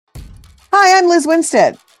Hi, I'm Liz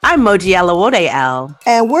Winstead. I'm Moji Alawode L.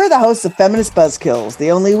 And we're the hosts of Feminist Buzzkills, the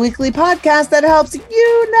only weekly podcast that helps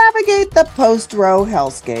you navigate the post-Roe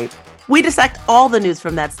hellscape. We dissect all the news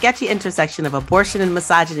from that sketchy intersection of abortion and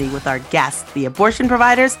misogyny with our guests, the abortion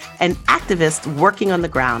providers and activists working on the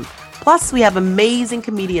ground. Plus, we have amazing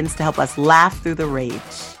comedians to help us laugh through the rage.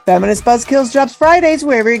 Feminist Buzzkills drops Fridays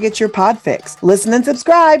wherever you get your pod fix. Listen and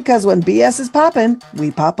subscribe, because when BS is poppin',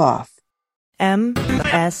 we pop off.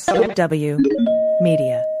 MSW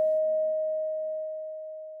Media.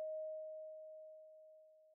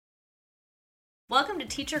 Welcome to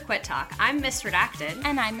Teacher Quit Talk. I'm Miss Redacted.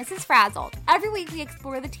 And I'm Mrs. Frazzled. Every week we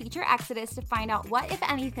explore the teacher exodus to find out what, if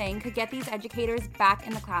anything, could get these educators back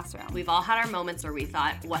in the classroom. We've all had our moments where we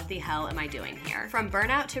thought, what the hell am I doing here? From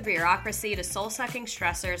burnout to bureaucracy to soul-sucking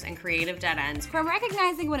stressors and creative dead ends. From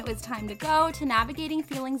recognizing when it was time to go to navigating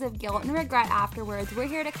feelings of guilt and regret afterwards, we're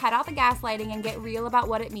here to cut out the gaslighting and get real about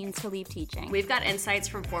what it means to leave teaching. We've got insights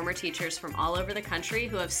from former teachers from all over the country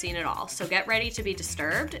who have seen it all. So get ready to be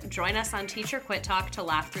disturbed. Join us on Teacher Quit Talk to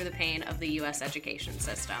laugh through the pain of the U.S. education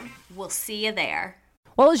system. We'll see you there.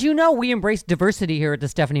 Well, as you know, we embrace diversity here at the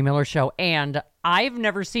Stephanie Miller Show, and I've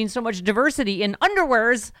never seen so much diversity in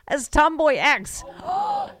underwears as Tomboy X.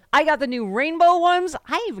 I got the new rainbow ones.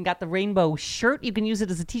 I even got the rainbow shirt. You can use it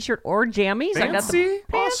as a t-shirt or jammies. Fancy? I got the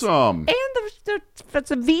pants Awesome. And it's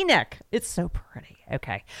a V-neck. It's so pretty.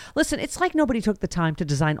 Okay. Listen, it's like nobody took the time to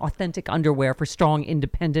design authentic underwear for strong,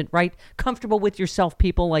 independent, right? Comfortable with yourself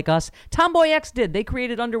people like us. Tomboy X did. They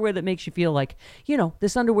created underwear that makes you feel like, you know,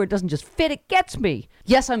 this underwear doesn't just fit, it gets me.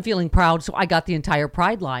 Yes, I'm feeling proud, so I got the entire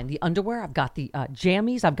Pride line. The underwear, I've got the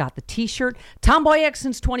jammies, I've got the t-shirt. Tomboy X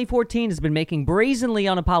since 2014 has been making brazenly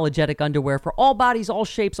unapologetic underwear for all bodies, all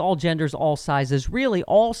shapes, all genders, all sizes. Really,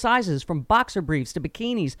 all sizes, from boxer briefs to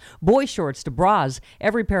bikinis, boy shorts to bras.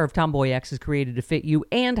 Every pair of Tomboy X is created to fit you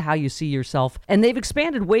and how you see yourself. And they've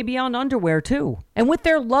expanded way beyond underwear, too. And with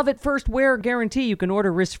their love at first wear guarantee, you can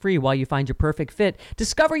order risk-free while you find your perfect fit.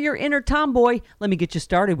 Discover your inner tomboy. Let me get you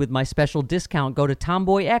started with my special discount. Go to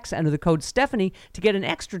Tomboy X, enter the code Stephanie to get an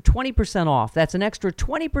extra 20% off. That's an extra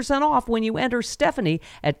 20% off when you enter Stephanie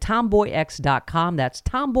at tomboyx.com. That's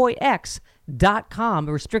tomboyx.com.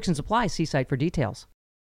 Restrictions apply. See site for details.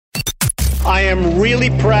 I am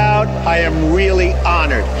really proud. I am really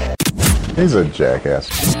honored. He's a jackass.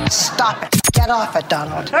 Stop it. Get off it,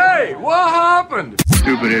 Donald. Hey, what happened?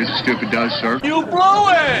 Stupid is, stupid does, sir. You blew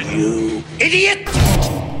it! You idiot!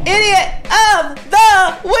 Idiot of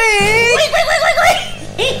the week! Wait.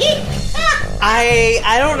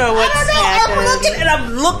 I don't know what's happening.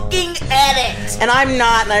 I'm looking at it. And I'm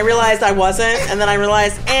not, and I realized I wasn't, and then I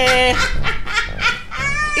realized,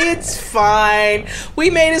 it's fine. We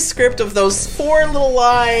made a script of those 4 little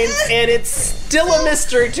lines, and it's still a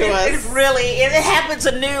mystery to us. It happens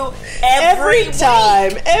anew Every week.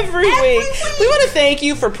 time, every week. We want to thank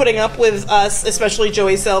you for putting up with us, especially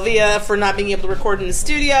Joey Selvia, for not being able to record in the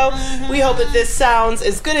studio. We hope that this sounds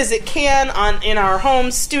as good as it can in our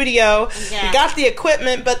home studio. Yeah. We got the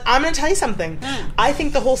equipment, but I'm going to tell you something. I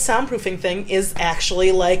think the whole soundproofing thing is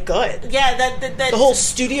actually, like, good. Yeah, the whole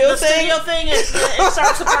studio thing. The studio thing, it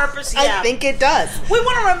serves a purpose, yeah. I think it does. We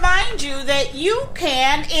want to remind you that you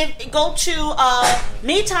can go to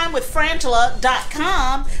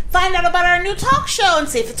MeTimeWithFrangela.com, find out about our new talk show and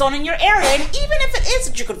see if it's on in your area. And even if it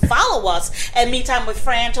isn't, you can follow us at MeTime with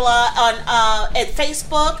Frangela on at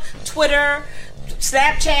Facebook, Twitter,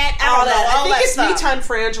 Snapchat, I think it's MeTime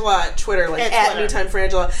Frangela at Twitter, at MeTime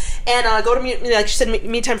Frangela. And go to, like you said,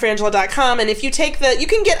 MeTimeFrangela.com. And if you take you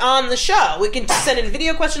can get on the show. We can send in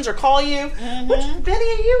video questions or call you. Which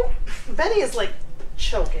Benny is like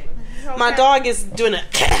choking. Okay. My dog is doing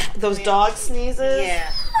those dog sneezes.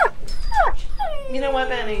 Yeah. You know what,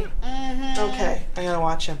 Benny? Okay, I gotta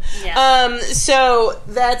watch him. Yeah. So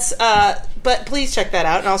that's but please check that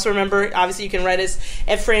out. And also remember, obviously you can write us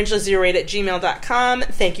at frangela08@gmail.com.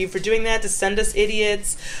 Thank you for doing that, to send us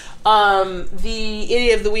idiots. The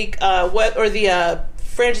idiot of the week,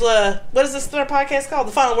 Frangela, what is this other podcast called?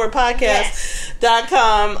 The Final Word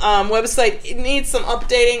Podcast.com website. It needs some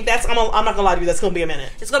updating. I'm not gonna lie to you, that's gonna be a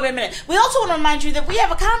minute. It's gonna be a minute. We also want to remind you that we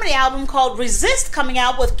have a comedy album called Resist coming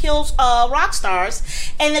out with Kill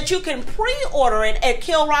Rockstars, and that you can pre-order it at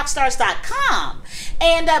killrockstars.com.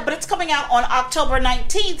 And but it's coming out on October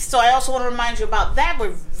 19th, so I also want to remind you about that. We're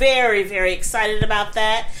very, very excited about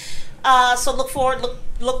that. So look for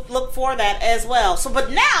that as well. So,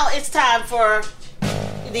 but now it's time for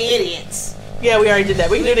the idiots. Yeah, we already did that.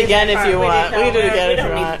 We can do it again if you want. We can do it again if you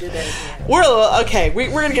want. We're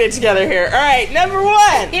going to get it together here. All right, number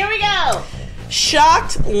 1. Here we go.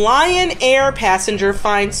 Shocked Lion Air passenger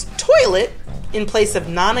finds toilet in place of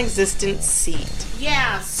non-existent seat.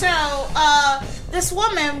 Yeah, so this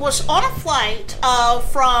woman was on a flight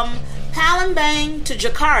from Palembang to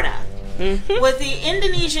Jakarta with the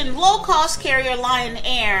Indonesian low-cost carrier Lion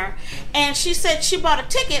Air, and she said she bought a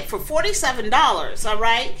ticket for $47, all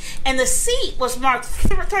right? And the seat was marked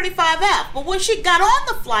 35F. But when she got on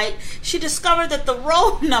the flight, she discovered that the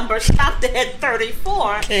row number stopped at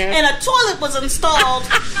 34, and a toilet was installed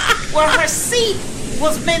where her seat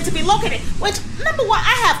was meant to be located. Which, number one,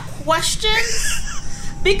 I have questions.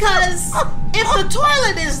 Because if the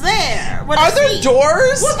toilet is there, are there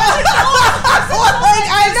doors?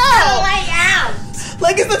 I know.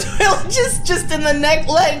 Like, is the toilet just in the neck?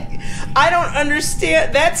 Like, I don't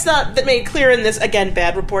understand. That's not made clear in this. Again,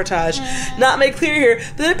 bad reportage. Not made clear here.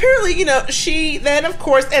 That apparently, she then, of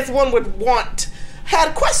course, as one would want,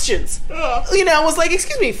 had questions. Was like,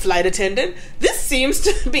 excuse me, flight attendant, this seems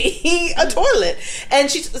to be a toilet.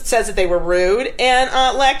 And she says that they were rude and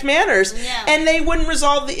lacked manners. Yeah. And they wouldn't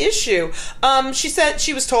resolve the issue. She said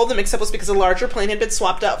she was told the mix-up was because a larger plane had been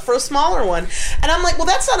swapped out for a smaller one. And I'm like, well,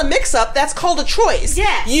 that's not a mix-up. That's called a choice.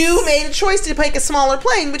 Yes. You made a choice to take a smaller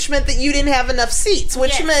plane, which meant that you didn't have enough seats,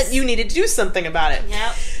 which meant you needed to do something about it.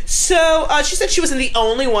 Yep. So she said she wasn't the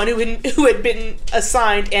only one who had been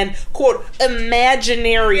assigned an, quote,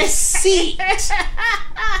 imaginary seat.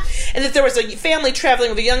 And that there was a family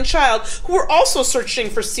traveling with a young child who were also searching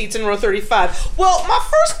for seats in row 35. Well, my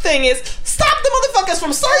first thing is, stop the motherfuckers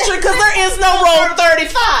from searching because there is no row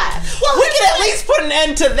 35. Well, we can at least put an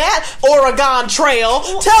end to that Oregon Trail.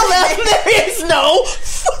 Tell them there is no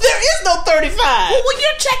 35. Well, when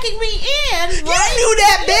you're checking me in, right? You knew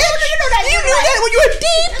that, bitch. You knew that when you were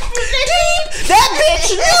deep. That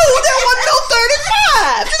bitch knew there was no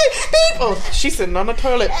 35. She's like, beep. Oh, she's sitting on the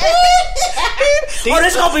toilet. Beep. Oh,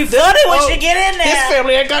 this gonna be funny when she get in there. This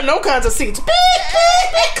family ain't got no kinds of seats. Beep,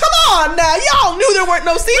 beep, beep. Come on now. Y'all knew there weren't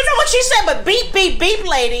no seats. You know what she said? But beep, beep, beep,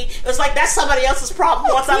 lady. It was like, that's somebody else's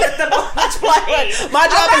problem once I let them play. My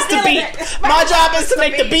job is to beep. My job is to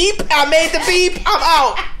make the beep. I made the beep. I'm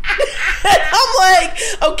out. I'm like,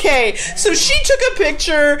 okay, so she took a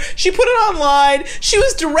picture, she put it online, she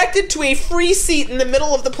was directed to a free seat in the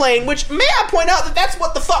middle of the plane, which, may I point out that that's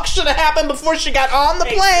what the fuck should have happened before she got on the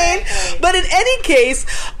plane. Exactly. But in any case,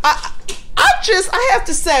 I have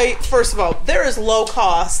to say, first of all, there is low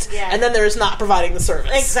cost, and then there is not providing the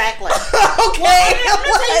service. Exactly. Okay.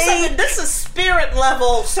 Well, this is Spirit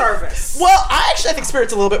level service. Well, I think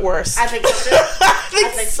Spirit's a little bit worse. I think so too. I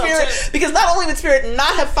think Spirit, so too. Because not only would Spirit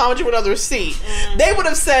not have found you another seat, they would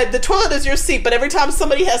have said the toilet is your seat, but every time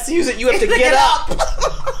somebody has to use it, you have to get up.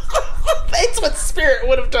 That's what Spirit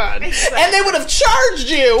would have done. Exactly. And they would have charged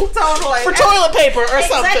you for toilet paper or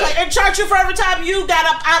something. And charged you for every time you got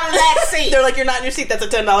up out of that seat. They're like, you're not in your seat, that's a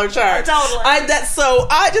 $10 charge.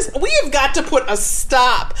 Totally. We have got to put a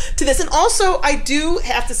stop to this. And also, I do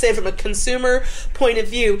have to say, from a consumer point of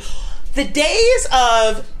view, the days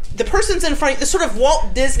of the person's in front of you, the sort of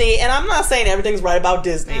Walt Disney, and I'm not saying everything's right about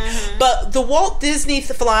Disney, but the Walt Disney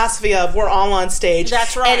philosophy of we're all on stage.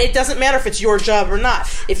 That's right. And it doesn't matter if it's your job or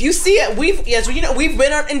not. If you see it, we've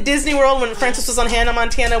been in Disney World when Francis was on Hannah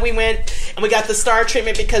Montana. We went and we got the star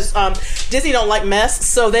treatment because Disney don't like mess,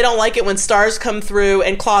 so they don't like it when stars come through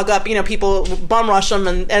and clog up. People bum rush them,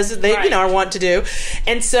 and as they are wont to do.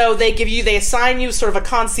 And so they assign you sort of a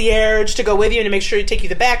concierge to go with you and to make sure to take you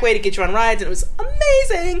the back way to get you on rides, and it was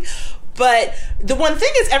amazing. But the one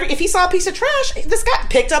thing is, if he saw a piece of trash, this guy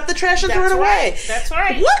picked up the trash and threw it away. That's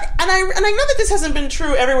right. What? And I know that this hasn't been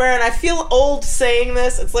true everywhere, and I feel old saying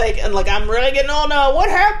this. It's like I'm really getting old now. What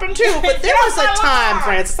happened to? But there was a time,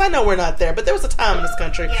 Francis. I know we're not there, but there was a time in this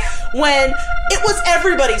country when it was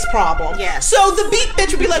everybody's problem. Yes. So the beep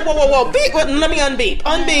bitch would be like, whoa, beep. Let me unbeep.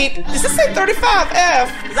 Unbeep. Does this say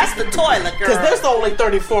 35F? That's the toilet, girl. Because there's only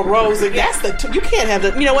 34 rows. And you can't have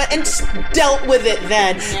the. You know what? And just dealt with it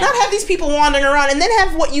then. Yeah. Not have these people wandering around and then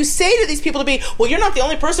have what you say to these people to be, well, you're not the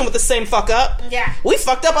only person with the same fuck up. Yeah. We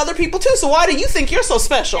fucked up other people too, so why do you think you're so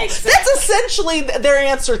special? Exactly. That's essentially their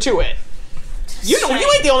answer to it. You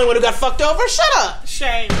ain't the only one who got fucked over. Shut up.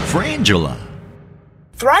 Shame. Frangela.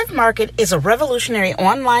 Thrive Market is a revolutionary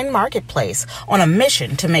online marketplace on a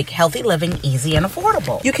mission to make healthy living easy and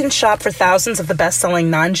affordable. You can shop for thousands of the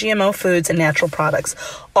best-selling non-GMO foods and natural products,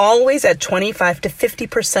 always at 25 to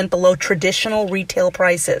 50% below traditional retail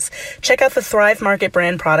prices. Check out the Thrive Market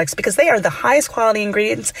brand products because they are the highest quality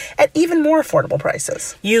ingredients at even more affordable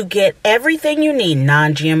prices. You get everything you need: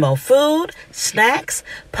 non-GMO food, snacks,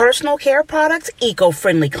 personal care products,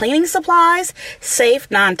 eco-friendly cleaning supplies, safe,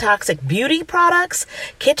 non-toxic beauty products,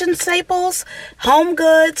 kitchen staples, home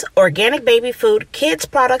goods, organic baby food, kids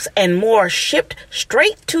products, and more shipped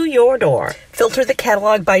straight to your door. Filter the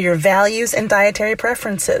catalog by your values and dietary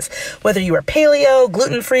preferences. Whether you are paleo,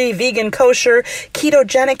 gluten-free, vegan, kosher,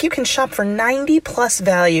 ketogenic, you can shop for 90+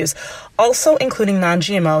 values, also including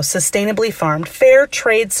non-GMO, sustainably farmed, fair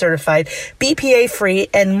trade certified, BPA-free,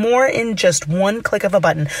 and more in just one click of a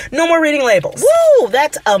button. No more reading labels. Woo!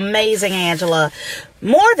 That's amazing, Angela.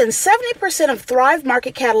 More than 70% of Thrive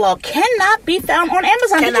Market catalog cannot be found on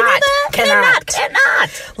Amazon. Did you know that?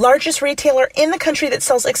 Cannot. Largest retailer in the country that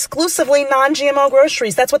sells exclusively non-GMO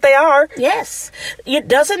groceries. That's what they are. Yes. It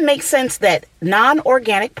doesn't make sense that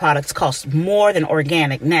non-organic products cost more than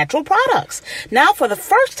organic natural products. Now, for the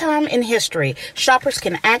first time in history, shoppers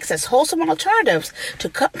can access wholesome alternatives to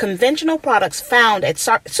conventional products found at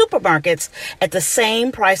supermarkets at the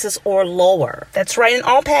same prices or lower. That's right. And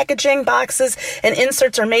all packaging, boxes, and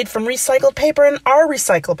inserts are made from recycled paper and are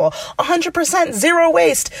recyclable. 100% zero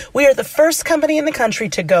waste. We are the first company in the country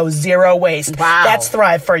to go zero waste. Wow. That's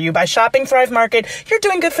Thrive for you. By shopping Thrive Market, you're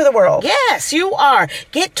doing good for the world. Yes, you are.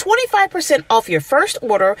 Get 25% off your first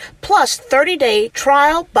order plus 30-day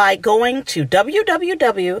trial by going to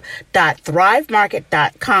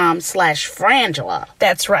www.thrivemarket.com/Frangela.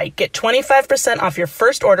 That's right. Get 25% off your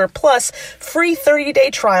first order plus free 30-day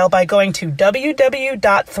trial by going to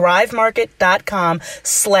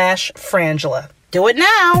www.thrivemarket.com/Frangela. Do it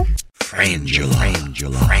now.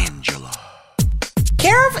 Frangela.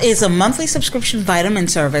 Care of is a monthly subscription vitamin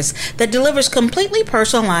service that delivers completely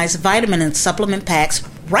personalized vitamin and supplement packs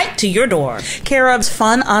right to your door. Care of's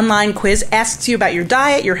fun online quiz asks you about your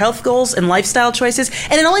diet, your health goals, and lifestyle choices,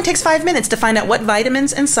 and it only takes 5 minutes to find out what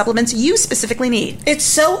vitamins and supplements you specifically need. It's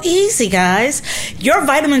so easy, guys. Your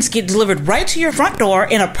vitamins get delivered right to your front door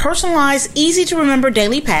in a personalized, easy-to-remember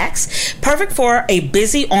daily packs, perfect for a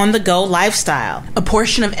busy, on-the-go lifestyle. A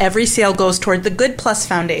portion of every sale goes toward the Good Plus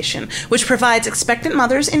Foundation, which provides expectant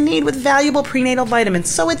mothers in need with valuable prenatal vitamins,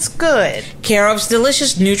 so it's good. Care of's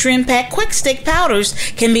delicious nutrient-packed quick stick powders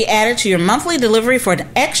can be added to your monthly delivery for an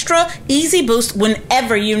extra easy boost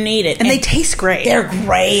whenever you need it. And they taste great. They're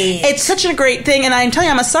great. It's such a great thing, and I'm telling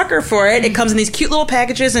you, I'm a sucker for it. It comes in these cute little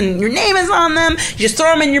packages, and your name is on them. You just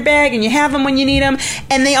throw them in your bag, and you have them when you need them.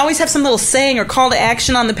 And they always have some little saying or call to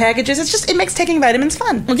action on the packages. It makes taking vitamins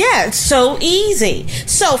fun. Well, yeah, it's so easy.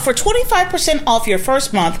 So for 25% off your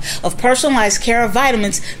first month of personalized Care of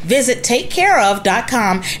vitamins, visit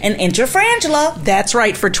takecareof.com and enter Frangela. That's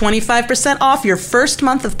right. For 25% off your first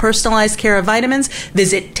month of personalized Care of vitamins,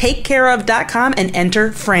 visit takecareof.com and enter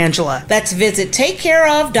Frangela. That's visit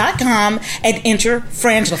takecareof.com and enter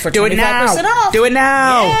Frangela for 25% off. Do it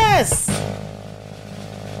now. Yes.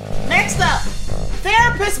 Next up,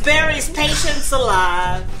 therapist buries patients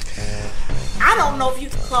alive. I don't know if you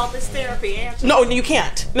can call this therapy, Angela. No, you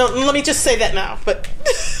can't. No, let me just say that now. But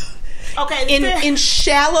okay, in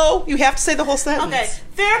shallow, you have to say the whole sentence. Okay,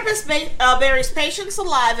 therapist buries patients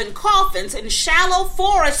alive in coffins in shallow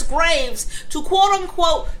forest graves to quote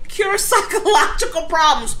unquote cure psychological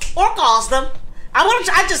problems or cause them.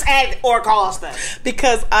 I just added or cause them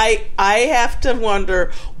because I have to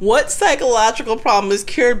wonder what psychological problem is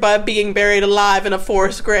cured by being buried alive in a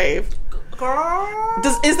forest grave.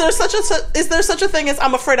 Is there such a thing as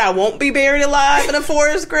I'm afraid I won't be buried alive in a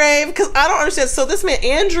forest grave? Because I don't understand. So this man,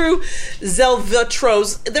 Andrew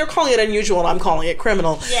Zelvatros, they're calling it unusual and I'm calling it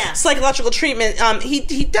criminal. Yeah. Psychological treatment. He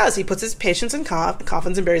puts his patients in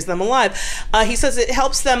coffins and buries them alive. He says it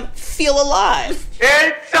helps them feel alive.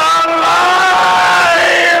 It's alive!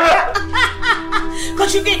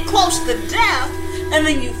 Because you get close to death. And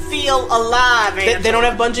then you feel alive. They don't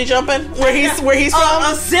have bungee jumping where he's from.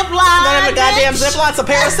 A zip line. They don't have a goddamn zip line. It's a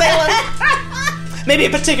parasailing. Maybe a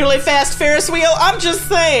particularly fast Ferris wheel. I'm just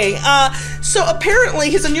saying. So apparently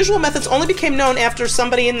his unusual methods only became known after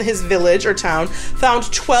somebody in his village or town found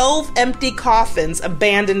 12 empty coffins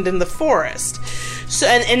abandoned in the forest. So,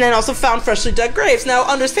 and then also found freshly dug graves. Now,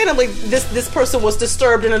 understandably, this person was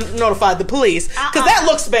disturbed and notified the police because that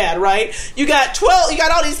looks bad, right? You got all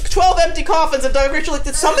these 12 empty coffins and dug graves. You're like,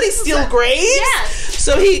 did somebody steal graves? Yes.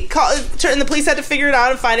 So he called, and the police had to figure it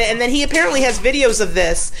out and find it. And then he apparently has videos of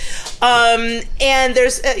this. And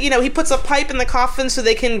there's, he puts a pipe in the coffin so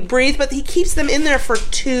they can breathe, but he keeps them in there for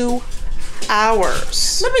 2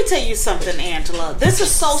 hours. Let me tell you something, Angela. This is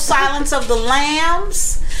so Silence of the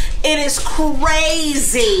Lambs. It is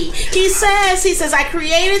crazy. He says, I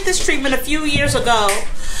created this treatment a few years ago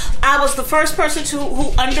I was the first person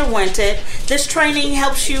who underwent it. This training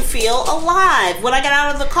helps you feel alive. When I got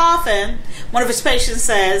out of the coffin, one of his patients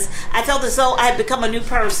says, I felt as though I had become a new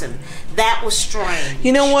person. That was strange.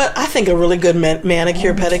 You know what? I think a really good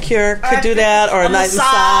manicure, pedicure could do that, or a nice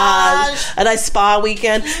massage, a nice spa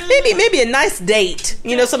weekend. Maybe a nice date.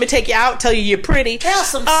 You know, somebody take you out, tell you you're pretty. Have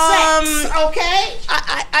some sex, okay?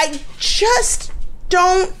 I just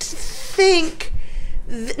don't think...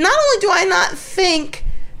 Not only do I not think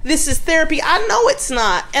this is therapy, I know it's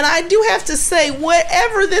not. And I do have to say,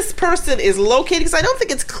 wherever this person is located, because I don't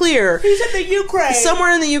think it's clear. He's in the Ukraine.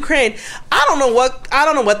 Somewhere in the Ukraine. I don't know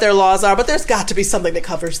what their laws are, but there's got to be something that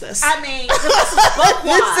covers this. I mean, this is buck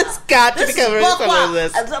wild. This has got to be covered.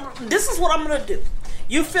 This is what I'm going to do.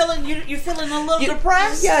 You feeling a little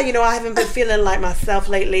depressed? Yeah, you know, I haven't been feeling like myself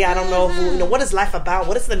lately. I don't know what is life about?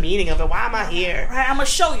 What is the meaning of it? Why am I here? Right, I'm gonna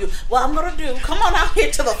show you. What I'm gonna do. Come on out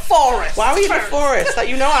here to the forest. Why are we in the forest? Like,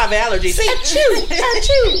 you know I have allergies. Achoo.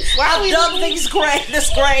 I've dug this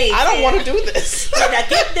grave. I don't want to do this. Now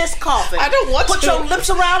get this coffin. I don't want Put to. your lips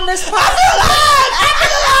around this pipe. I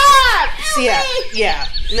feel alive. Yeah.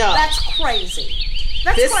 No. That's crazy.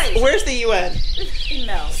 That's crazy. Where's the UN?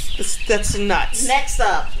 No. That's nuts. Next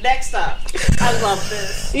up. I love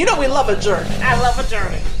this. You know we love a journey. I love a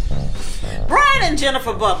journey. Brian and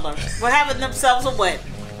Jennifer Butler were having themselves a wedding.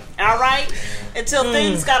 All right? Until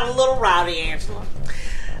things got a little rowdy, Angela.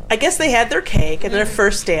 I guess they had their cake and their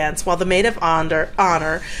first dance while the maid of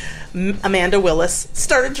honor, Amanda Willis,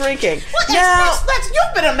 started drinking. Well,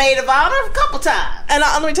 you've been a maid of honor a couple times. And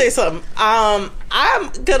let me tell you something. I'm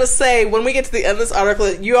going to say, when we get to the end of this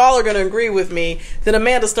article, you all are going to agree with me that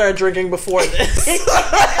Amanda started drinking before this.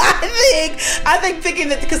 I think thinking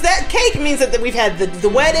that, because that cake means that we've had the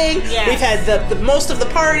wedding, we've had the most of the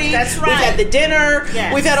party, that's right. We've had the dinner,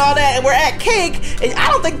 we've had all that, and we're at cake, and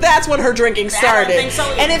I don't think that's when her drinking started. I don't think so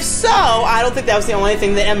either. And if so, I don't think that was the only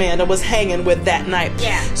thing that Amanda was hanging with that night.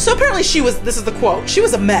 Yeah. So apparently this is the quote, she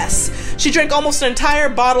was a mess. She drank almost an entire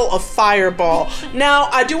bottle of Fireball. Now,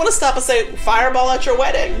 I do want to stop and say, Fireball at your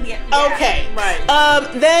wedding? Yeah. Okay.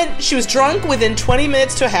 Right. Then she was drunk within 20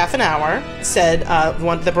 minutes to a half an hour, said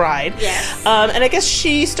the bride. Yes. And I guess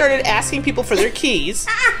she started asking people for their keys,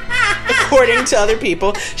 according to other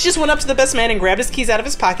people. She just went up to the best man and grabbed his keys out of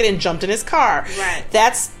his pocket and jumped in his car. Right.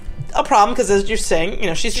 That's a problem, because as you're saying, you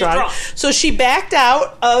know, she's drunk. So she backed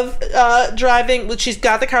out of driving. She's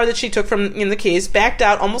got the car that she took from the keys, backed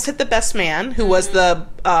out, almost hit the best man, who was the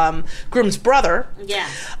groom's brother,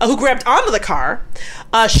 who grabbed onto the car.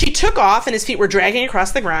 She took off, and his feet were dragging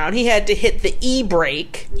across the ground. He had to hit the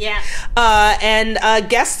e-brake. Yeah. And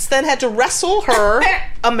guests then had to wrestle her,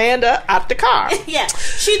 Amanda, out the car. Yeah.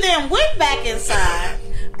 She then went back inside,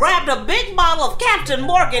 grabbed a big bottle of Captain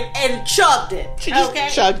Morgan and chugged it. She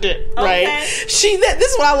just chugged it, right? Okay. This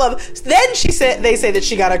is what I love. Then they say that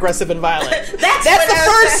she got aggressive and violent. That's the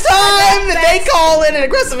first time that they call in an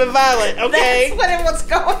aggressive and violent. Okay, that's when it was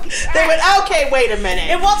going. They went, okay, wait a minute.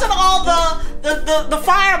 It wasn't all the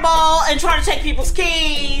Fireball and trying to take people's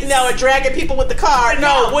keys. No, and dragging people with the car.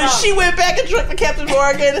 No, when she went back and drank the Captain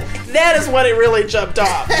Morgan, that is when it really jumped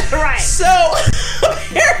off. Right. So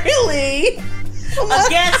apparently, a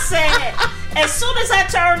guest said, as soon as I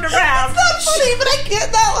turned around, it's not funny, but I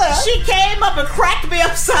can't not laugh. She came up and cracked me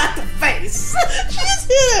upside the face. She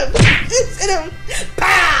just hit him.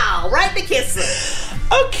 Pow! Right in the kisser.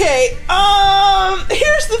 Okay,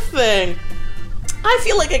 here's the thing. I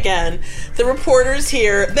feel like, again, the reporters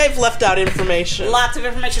here, they've left out information. Lots of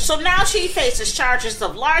information. So now she faces charges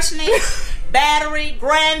of larceny, battery,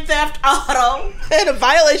 grand theft auto, and a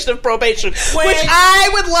violation of probation, which I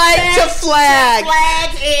would like to flag.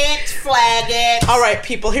 Flag it. All right,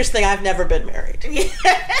 people, here's the thing. I've never been married.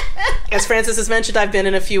 As Frances has mentioned, I've been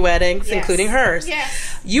in a few weddings, including hers.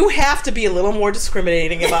 Yes. You have to be a little more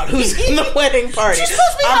discriminating about who's in the wedding party. She's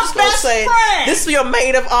supposed to be her best friend. This is your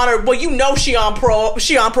maid of honor. Well, you know she on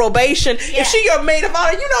probation. Yeah. If she your maid of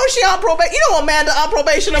honor, you know she on probation. You know Amanda on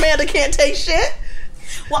probation. Amanda can't take shit.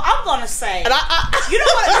 Well, I'm gonna say, and you know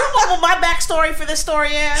what my backstory for this story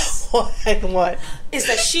is? What? Is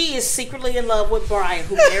that she is secretly in love with Brian,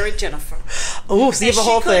 who married Jennifer. Oh, see the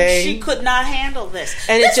whole thing. She could not handle this.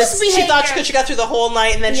 And she thought she got through the whole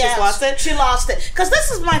night, and then she lost it. She lost it. Because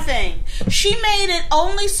this is my thing. She made it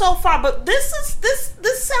only so far, but this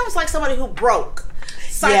sounds like somebody who broke.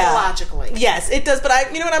 Psychologically. Yes, it does.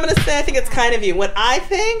 But you know what I'm going to say? I think it's kind of you. What I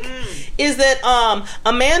think is that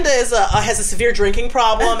Amanda has a severe drinking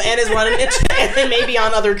problem and is running into, and maybe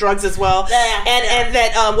on other drugs as well. And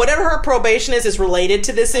that whatever her probation is related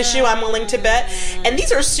to this issue, I'm willing to bet. And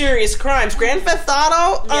these are serious crimes. Grand Theft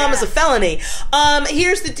Auto is a felony.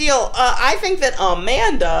 Here's the deal. I think that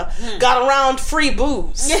Amanda got around free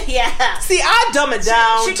booze. Yeah. See, I dumb it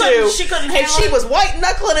down too. She couldn't handle and she was white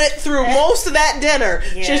knuckling it through most of that dinner.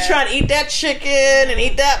 Yeah. She was trying to eat that chicken and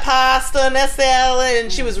eat that pasta and that salad,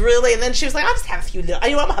 and she was really. And then she was like, "I'll just have a few little.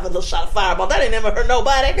 I'm gonna have a little shot of Fireball. That ain't never hurt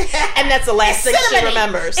nobody." And that's the last thing she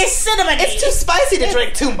remembers. It's cinnamon. It's too spicy to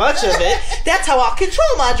drink too much of it. That's how I'll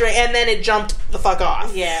control my drink. And then it jumped the fuck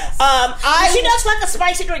off. Yes. She does like a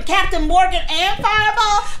spicy drink. Captain Morgan and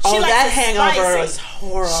Fireball. She likes that it hangover spicy. was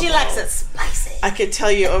horrible. She likes it spicy. I could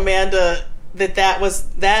tell you, Amanda, that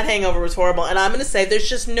hangover was horrible. And I'm going to say there's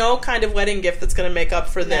just no kind of wedding gift that's going to make up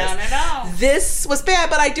for this. No. This was bad,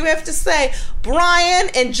 but I do have to say, Brian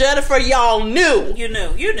and Jennifer, y'all knew. You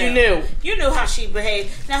knew how she behaved.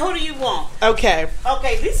 Now, who do you want? Okay,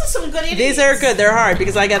 these are some good idiots. These are good. They're hard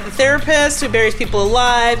because I got the therapist who buries people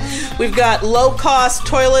alive. We've got low-cost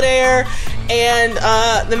toilet air and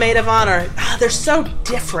the maid of honor. They're so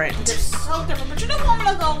different. But you know who I'm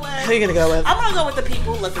going to go with? Who are you going to go with? I'm going to go with the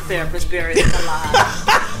people who let the therapist bury them alive.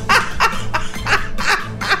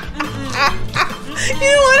 You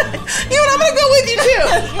know what? I'm going to go with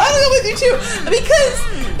you too.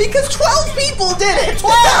 Because 12 people did it.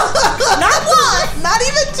 12. Not one. Not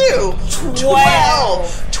even 2.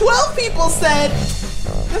 12 people said,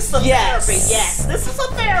 this is a therapy. Yes, this is a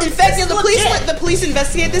therapy. In fact, the police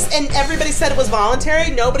investigated this, and everybody said it was voluntary.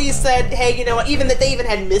 Nobody said, "Hey, you know what?" Even that they even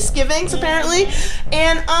had misgivings, apparently.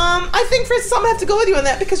 And I think, Frances, I'm gonna have to go with you on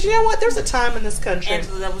that because you know what? There's a time in this country.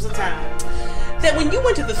 Angela, there was a time that when you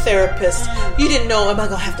went to the therapist, you didn't know, am I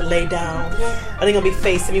gonna have to lay down? Are they gonna be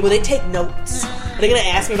facing me? Will they take notes? Are they gonna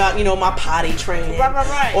ask me about, my potty training?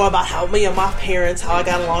 Right. Or about how my parents, how I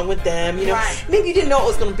got along with them, Maybe you didn't know what it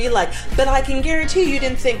was gonna be like. But I can guarantee you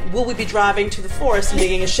didn't think, will we be driving to the forest and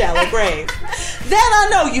digging a shallow grave? That I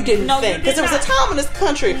know you didn't think. Because there was a time in this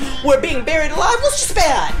country where being buried alive was just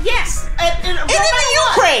bad. Yes. And even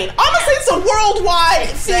Ukraine. I'm gonna say it's a worldwide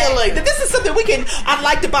feeling that this is something I'd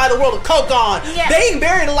like to buy the world a Coke on. Yes. Being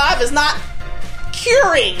buried alive is not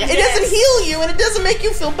curing. It doesn't heal you and it doesn't make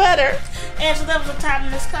you feel better. And so there was a time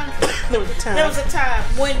in this country. There was a time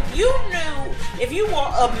when you knew if you were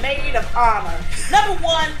a maid of honor. Number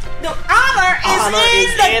one, the honor is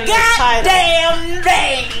in the goddamn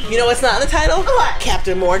name. You know what's not in the title? What?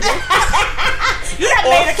 Captain Morgan. You're not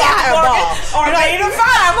made of Captain Morgan or made of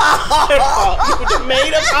Fireball. You're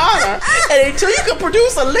made of honor. And until you can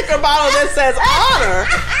produce a liquor bottle that says honor,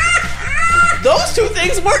 those two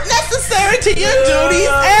things weren't necessary to your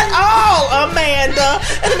duties at all, Amanda.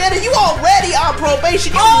 And Amanda, you already on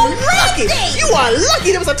probation. Lucky. You are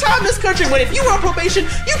lucky. There was a time in this country when if you were on probation,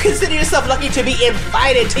 you consider yourself lucky to be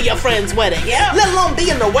invited to your friend's wedding. Yeah. Let alone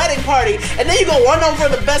be in the wedding party. And then you're going to run over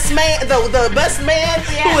the best man, the best man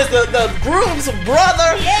who is the groom's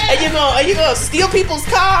brother. Yeah. And you're going to steal people's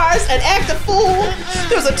cars and act a fool.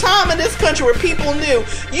 There was a time in this country where people knew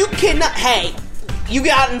you cannot, you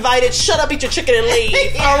got invited. Shut up, eat your chicken, and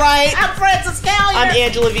leave. All right? I'm Frances Callier. I'm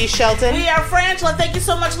Angela V. Shelton. We are Frangela. Thank you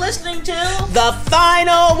so much for listening to The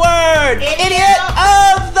Final Word. Idiot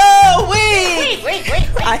of the Week.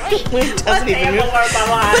 It doesn't even move.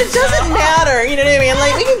 But it doesn't matter. You know what I mean?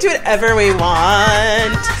 Like, we can do whatever we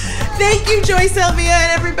want. Thank you, Joyce Elvia,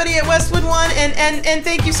 and everybody at Westwood One, and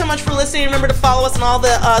thank you so much for listening. Remember to follow us on all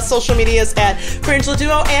the social medias at Frangela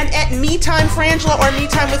Duo and at MeTime Frangela or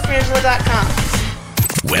MeTimeWithFrangela.com.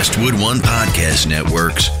 Westwood One Podcast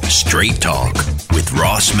Network's Straight Talk with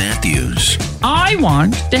Ross Matthews. I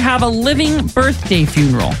want to have a living birthday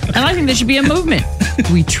funeral, and I think there should be a movement.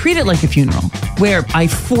 We treat it like a funeral, where I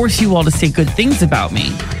force you all to say good things about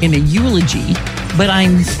me in a eulogy, but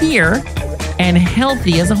I'm here and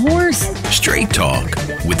healthy as a horse. Straight Talk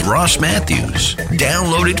with Ross Matthews.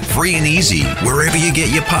 Download it free and easy wherever you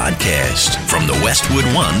get your podcast from the Westwood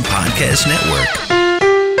One Podcast Network.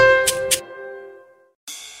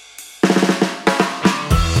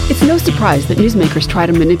 It's no surprise that newsmakers try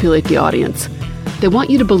to manipulate the audience. They want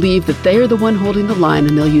you to believe that they are the one holding the line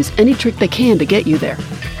and they'll use any trick they can to get you there.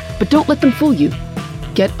 But don't let them fool you.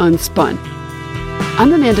 Get unspun.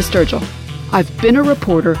 I'm Amanda Sturgill. I've been a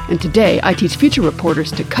reporter, and today I teach future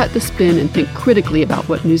reporters to cut the spin and think critically about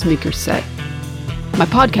what newsmakers say. My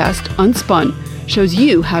podcast, Unspun, shows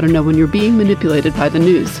you how to know when you're being manipulated by the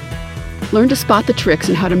news. Learn to spot the tricks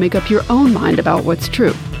and how to make up your own mind about what's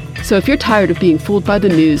true. So if you're tired of being fooled by the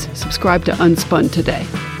news, subscribe to Unspun today.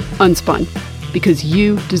 Unspun, because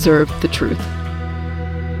you deserve the truth.